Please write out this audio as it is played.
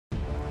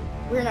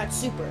We're not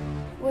super.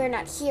 We're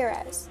not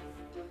heroes.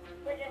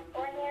 We're just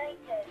ordinary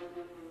kids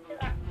who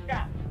got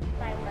struck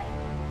by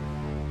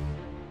lightning.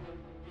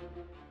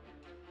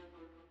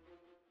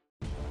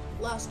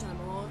 Last time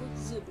on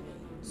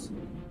Ziblings.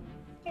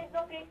 It's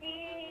okay,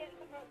 please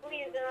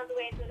do not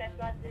wait till that's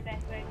not the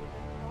best way to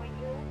destroy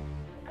you.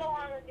 Go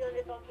on with your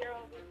little hero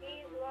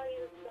routines while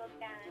you still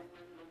can.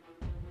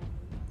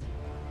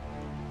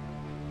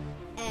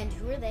 And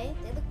who are they?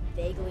 They look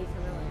vaguely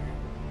familiar.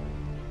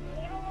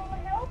 Need a little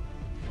help?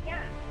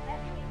 Yeah,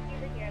 that's the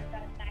computer here that's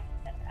got a stack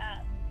set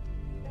up.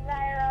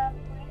 Zyra,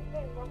 why do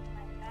they look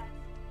like that?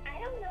 I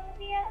don't know,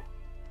 Zia.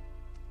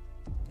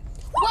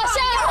 Watch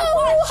out!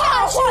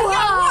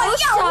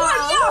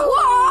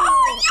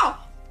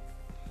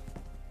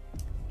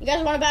 You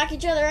guys want to back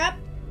each other up?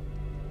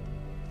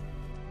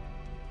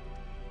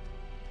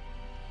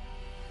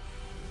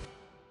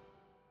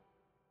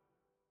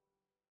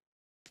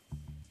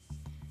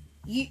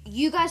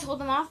 You guys hold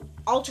them off.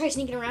 I'll try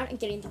sneaking around and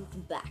getting them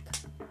from the back.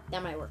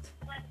 That might work.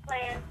 What's the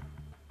plan?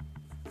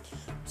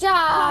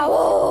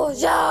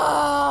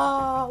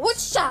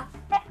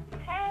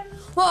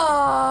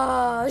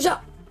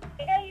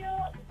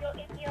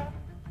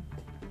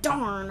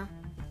 Darn.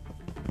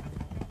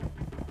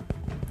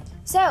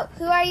 So,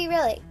 who are you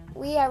really?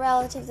 We are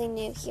relatively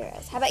new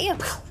heroes. How about you?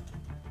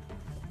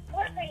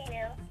 We're pretty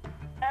new.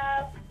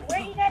 Where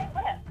do you guys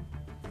live?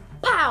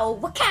 Pow!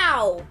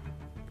 Wacow!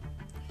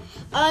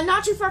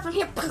 Not too far from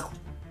here.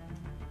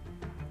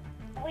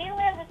 We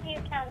live a few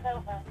towns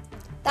over.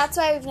 That's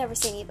why we've never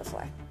seen you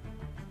before.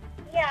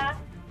 Yeah,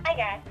 I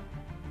guess.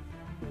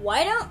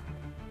 Why don't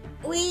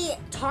we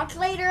talk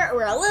later?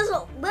 We're a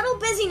little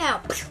busy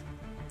now.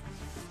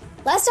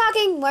 Less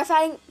talking, more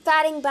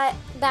fighting but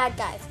bad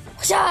guys.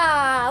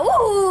 Sha!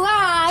 Woo!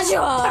 Ah!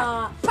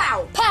 Sha!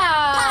 Pow!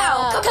 Pow!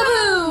 Pow!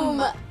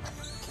 Kaboom!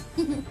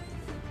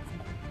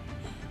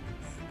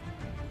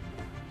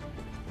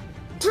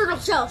 Turtle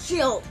shell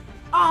shield.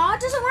 Aw,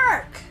 it doesn't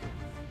work.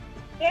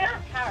 You're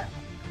not powerful.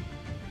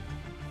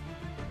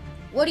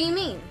 What do you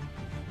mean?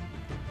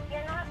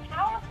 You're not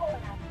powerful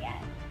enough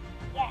yet.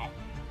 Yet.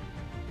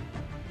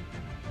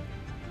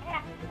 It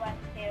happens to us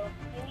too.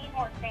 You need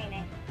more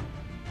training.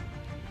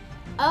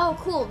 Oh,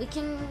 cool. We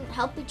can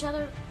help each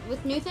other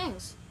with new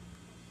things.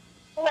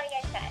 Like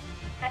I said,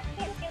 as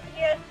two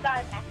superheroes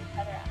gotta back each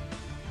other up.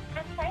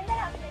 I'm trying that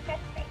out in the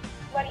test race.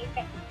 What do you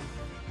think?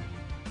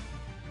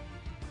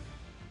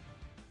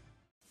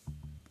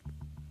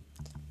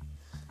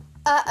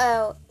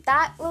 Uh-oh.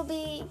 That will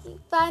be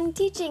fun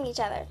teaching each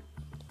other.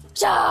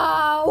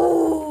 Sha!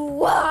 Woo!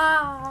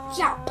 Wah!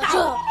 Sha!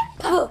 Pow!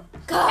 Pow!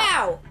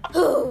 Pow!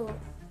 Hoo!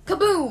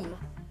 Kaboom!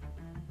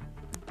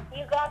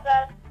 You got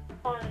this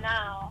for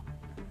now.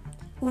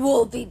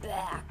 We'll be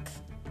back.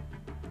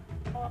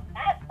 Well,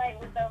 that fight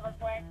was over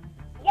quick.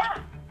 Yeah,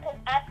 because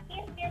as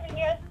two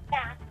superheroes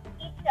back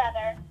each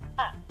other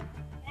up.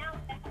 Now,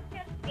 that's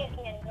just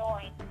getting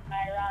annoying,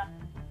 Myra.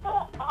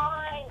 Come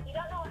on, you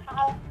don't know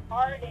how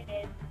hard it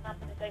is to come up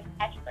with a good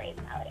catchphrase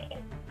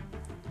nowadays.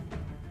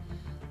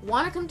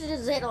 Want to come to the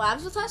Zeta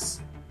Labs with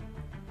us?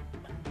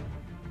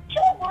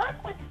 You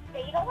work with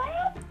Zeta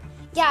Lab?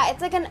 Yeah,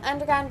 it's like an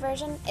underground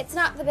version. It's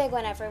not the big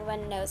one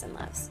everyone knows and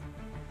loves.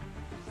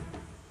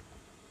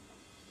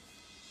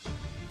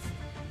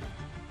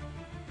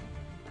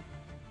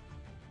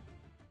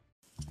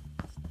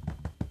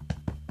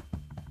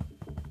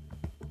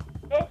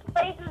 This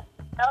place is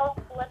so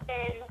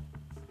flippin'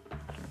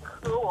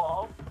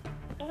 cool.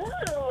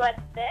 Ooh, what's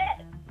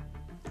this?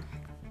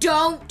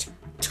 Don't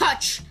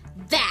touch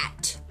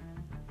that!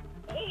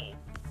 Hey,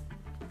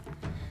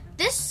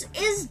 This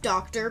is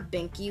Dr.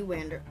 Binky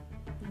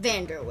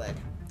Vanderwood,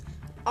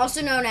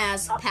 also known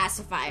as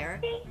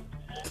Pacifier.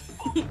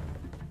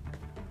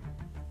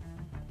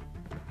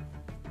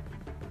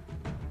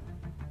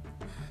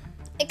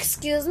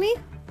 Excuse me?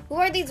 Who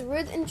are these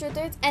rude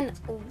intruders and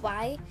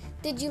why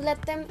did you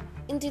let them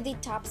into the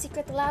top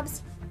secret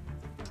labs?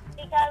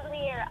 because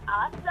we are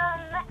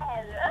awesome.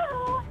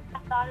 Hello. I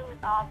thought it was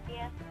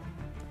obvious.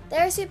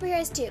 They're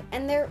superheroes too,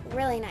 and they're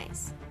really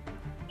nice.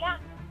 Yeah,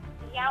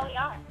 we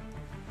are.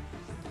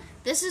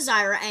 This is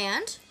Zyra,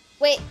 and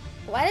Wait,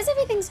 why does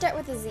everything start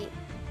with a Z?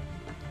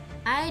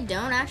 I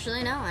don't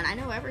actually know, and I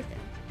know everything.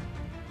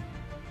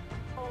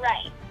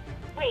 Right.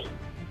 Wait,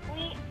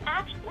 we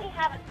actually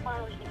haven't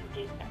formally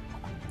introduced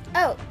ourselves.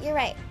 Oh, you're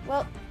right.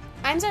 Well,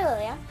 I'm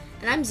Zarlilia.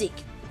 And I'm Zeke.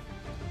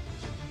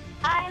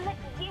 I'm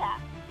Zia,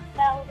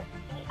 spelled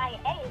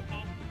Z-I-A,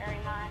 thank you very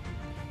much.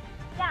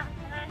 Yeah,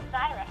 and I'm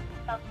Zyra,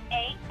 spelled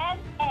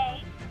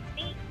A-N-A-Z-I-A-T.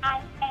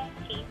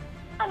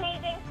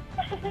 Amazing.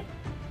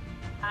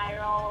 I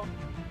roll.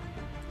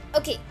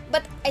 Okay,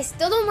 but I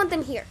still don't want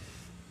them here.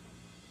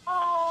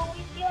 Oh,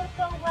 we feel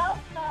so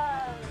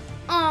welcome.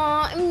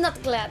 Aw, I'm not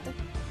glad.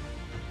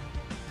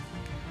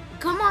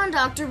 Come on,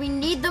 Doctor, we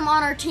need them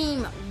on our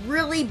team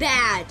really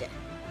bad.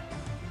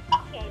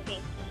 Okay, Binky,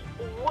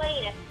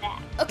 wait a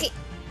sec. Okay,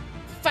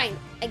 fine,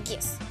 I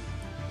guess.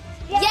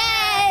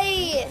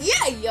 Yay!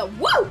 Yay! Yeah,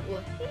 whoa!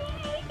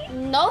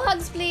 No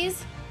hugs,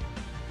 please.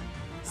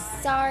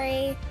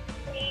 Sorry.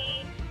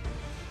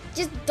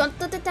 Just don't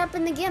let it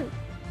happen again.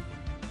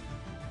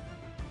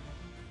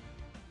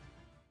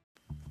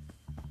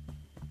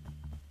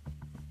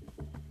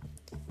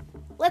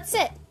 Let's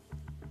sit.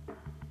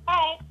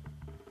 Hey,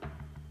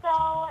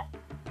 so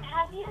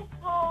have you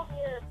told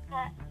your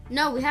pet?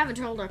 No, we haven't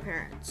told our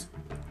parents.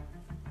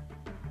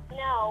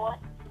 No,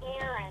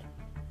 parents.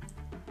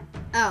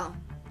 Oh.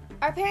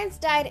 Our parents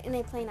died in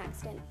a plane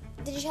accident.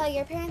 Did you tell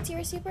your parents you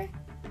were super?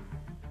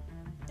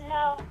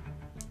 No,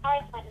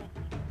 ours went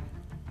missing.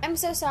 I'm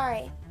so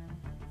sorry.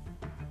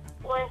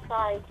 We're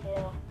sorry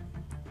too.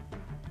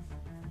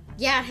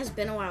 Yeah, it has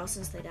been a while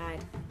since they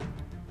died.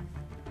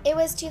 It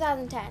was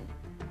 2010.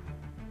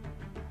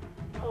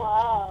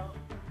 Whoa.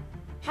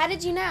 How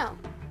did you know?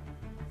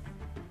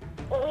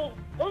 We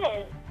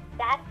didn't.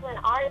 That's when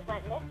ours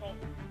went missing.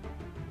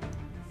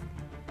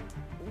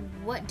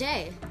 What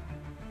day?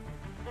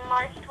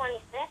 March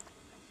 26th.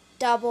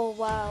 Double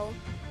whoa.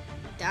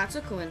 That's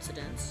a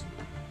coincidence.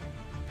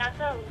 That's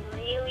a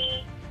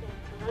really,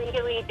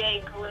 really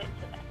big coincidence.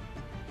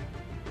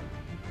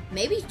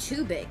 Maybe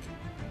too big.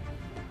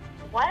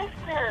 What if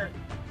they're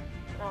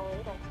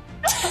related?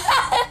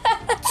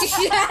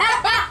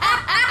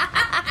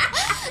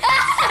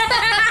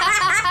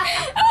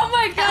 Oh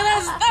my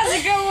god, that's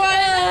a good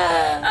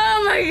one.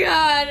 Oh my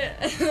god,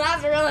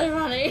 that's really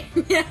funny.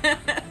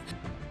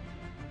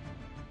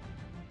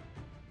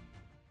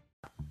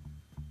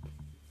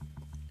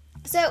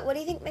 So, what do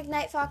you think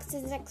McKnight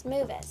Fox's next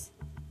move is?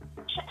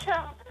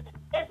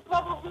 It's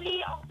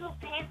probably also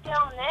paint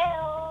down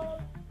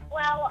nails.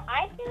 Well,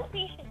 I think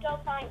we should go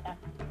find them.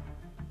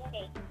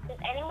 Okay, does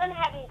anyone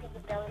have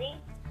invisibility?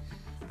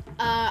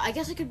 I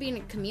guess I could be a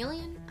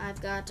chameleon. I've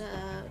got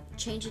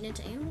changing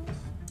into animals.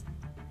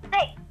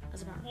 Great.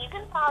 That's about You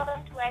can follow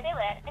them to where they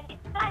live and get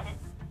silent.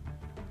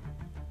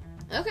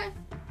 it. Okay,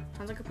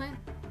 sounds like a plan.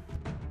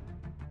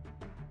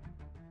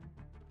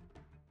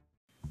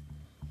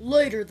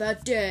 Later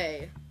that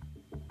day.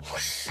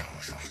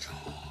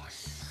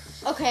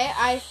 Okay,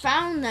 I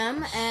found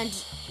them, and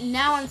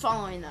now I'm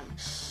following them.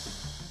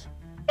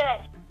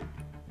 Good.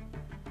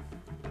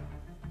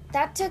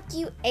 That took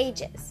you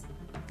ages.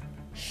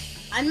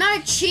 I'm not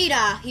a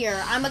cheetah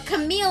here. I'm a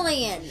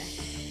chameleon.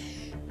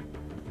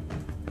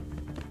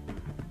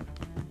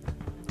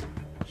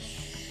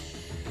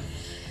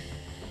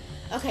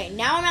 Okay,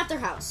 now I'm at their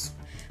house.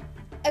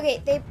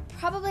 Okay, they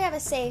probably have a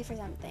safe or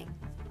something.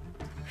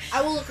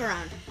 I will look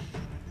around.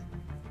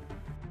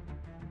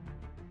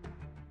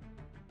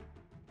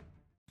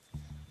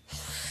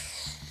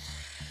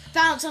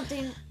 Found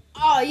something.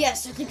 Oh,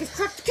 yes, I think I've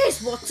cracked the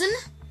case, Watson.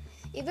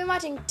 You've been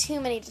watching too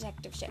many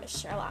detective shows,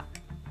 Sherlock.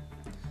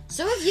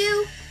 So have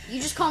you.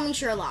 You just call me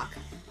Sherlock.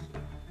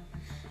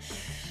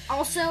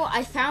 Also,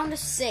 I found a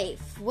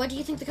safe. What do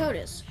you think the code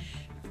is?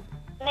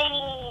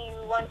 Maybe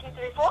 1, 2,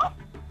 3, 4?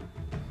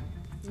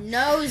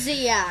 No,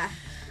 Zia.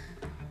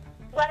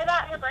 What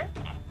about her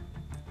birthday?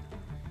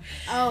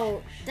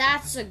 Oh,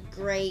 that's a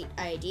great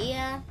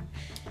idea.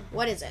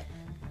 What is it?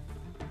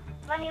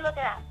 Let me look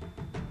it up.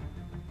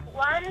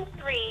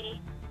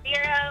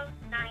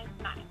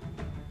 13095.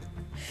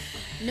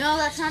 No,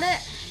 that's not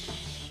it.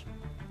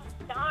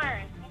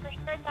 Darn, I for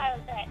sure thought it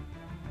was it.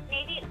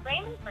 Maybe it's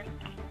Raymond's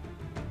birthday.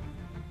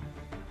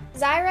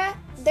 Zyra,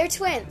 they're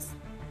twins.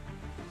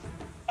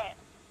 Okay.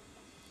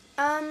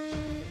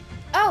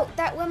 Oh,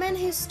 that woman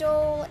who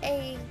stole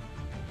a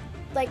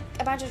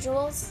bunch of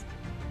jewels.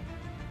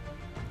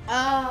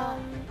 I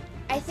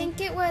think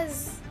it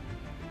was,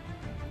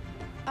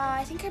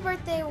 I think her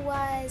birthday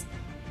was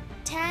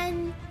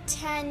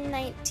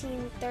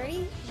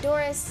 10/10/1930.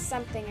 Doris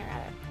something or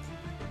other.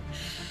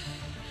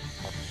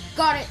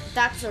 Got it.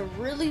 That's a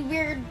really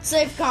weird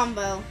safe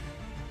combo.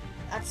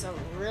 That's a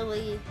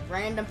really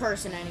random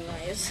person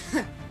anyways.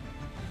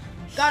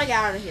 Gotta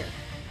get out of here.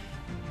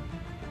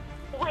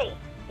 Wait,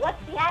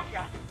 what's the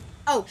address?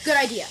 Oh, good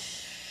idea.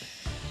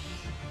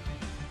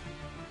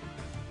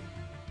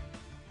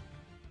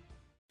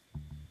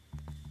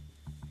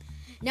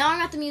 Now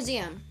I'm at the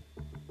museum.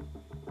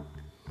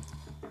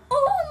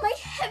 Oh my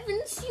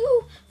heavens,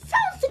 you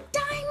found the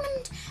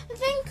diamond!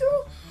 Thank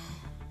you!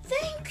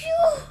 Thank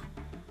you!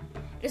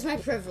 It is my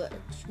privilege.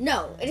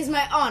 No, it is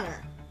my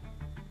honor.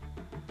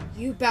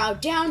 You bow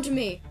down to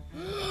me.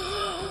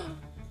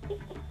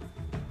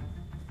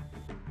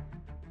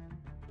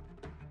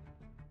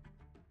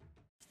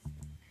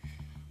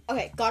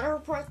 Okay, gotta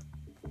report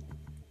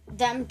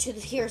them to the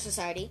Hero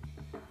Society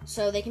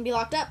so they can be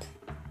locked up.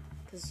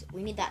 Because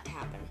we need that to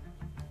happen.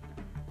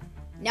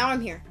 Now I'm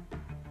here.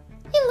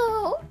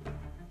 Hello.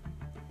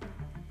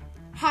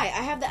 Hi,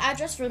 I have the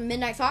address for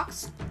Midnight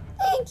Fox.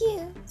 Thank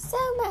you so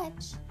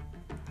much.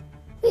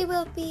 We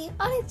will be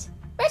on it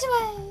right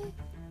away.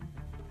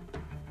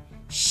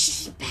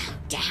 She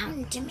bowed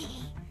down to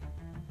me.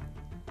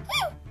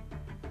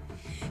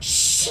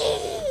 She.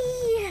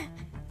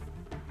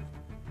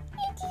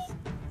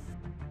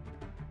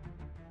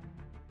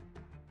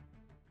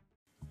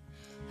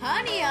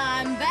 Honey,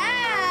 I'm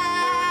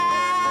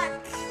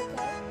back.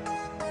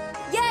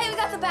 Yay, we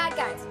got the bad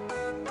guys.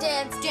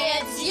 Dance,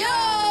 dance, yo!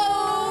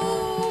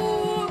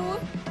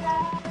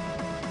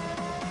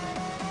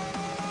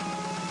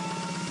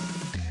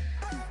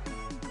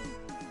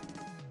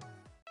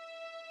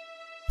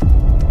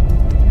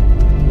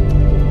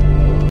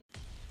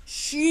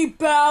 She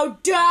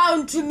bowed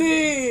down to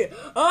me!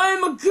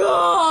 I'm a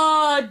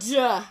god!